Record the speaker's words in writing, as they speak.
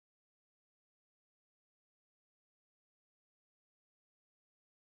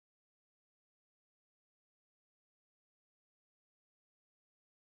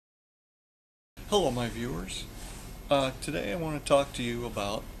Hello my viewers. Today I want to talk to you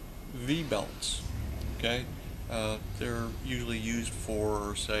about V-belts. Okay, they're usually used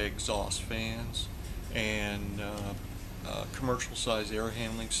for, say, exhaust fans and commercial size air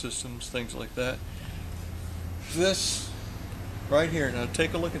handling systems, things like that. This right here, now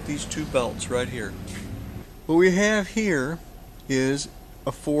take a look at these two belts right here. What we have here is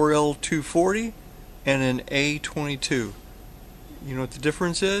a 4L240 and an A22. You know what the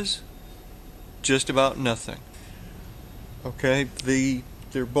difference is? Just about nothing. Okay,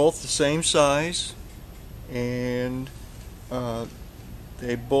 they're both the same size, and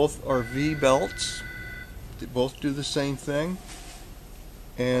they both are V-belts. They both do the same thing,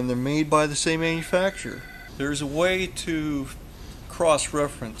 and they're made by the same manufacturer. There's a way to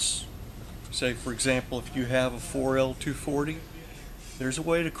cross-reference. Say, for example, if you have a 4L240, there's a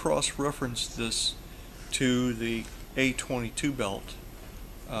way to cross-reference this to the A22 belt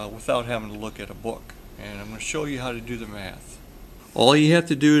without having to look at a book. And I'm going to show you how to do the math. All you have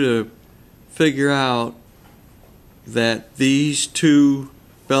to do to figure out that these two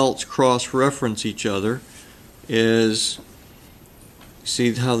belts cross-reference each other is,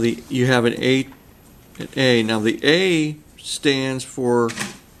 see how you have an A. Now the A stands for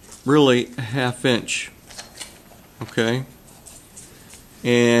really a ½ inch. Okay?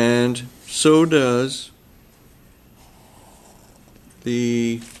 And so does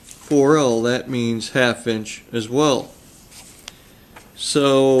the 4L, that means ½ inch as well.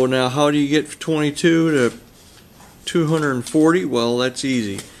 So now how do you get 22 to 240? Well, that's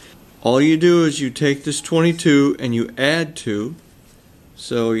easy. All you do is you take this 22 and you add 2.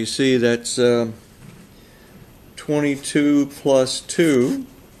 So you see that's 22 plus 2,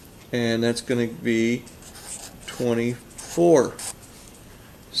 and that's going to be 24.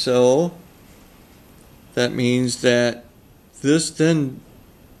 So that means that this then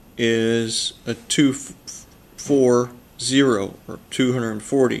is a 240 or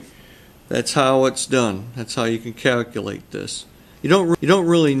 240. That's how it's done. That's how you can calculate this. You don't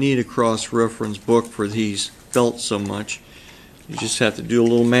really need a cross-reference book for these belts so much. You just have to do a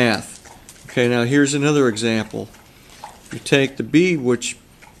little math. Okay, now here's another example. You take the B, which,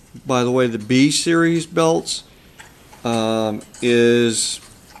 by the way, the B series belts is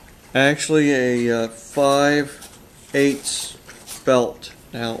actually a 5/8 belt.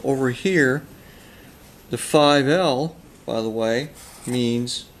 Now over here, the 5L, by the way,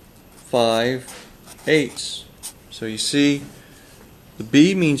 means 5/8. So you see, the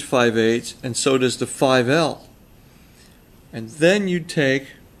B means 5/8, and so does the 5L. And then you take,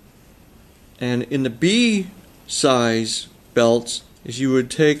 and in the B size belts, is you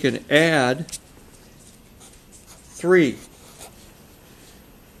would take and add 3.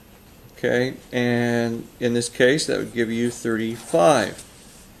 Okay, and in this case that would give you 35.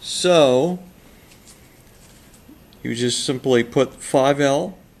 So you just simply put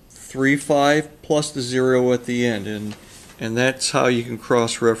 5L, 35 plus the 0 at the end, and that's how you can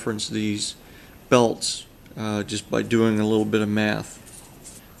cross-reference these belts just by doing a little bit of math.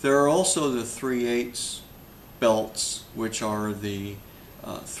 There are also the 3/8 belts, which are the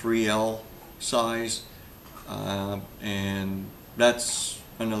 3L size, and that's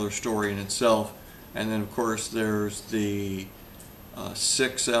another story in itself. And then of course there's the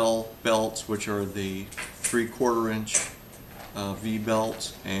 6L belts, which are the 3/4 inch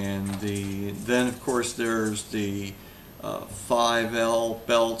V-belts, and then of course there's the 5L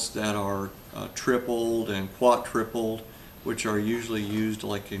belts that are tripled and quadrupled, which are usually used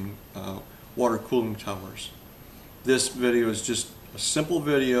like in water cooling towers. This video is just a simple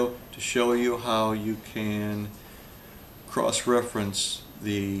video to show you how you can cross-reference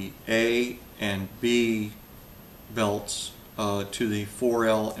the A and B belts to the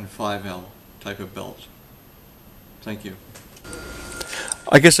 4L and 5L type of belt. Thank you.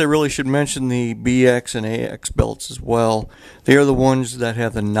 I guess I really should mention the BX and AX belts as well. They are the ones that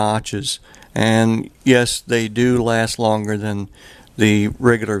have the notches, and yes, they do last longer than the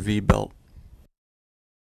regular V belt.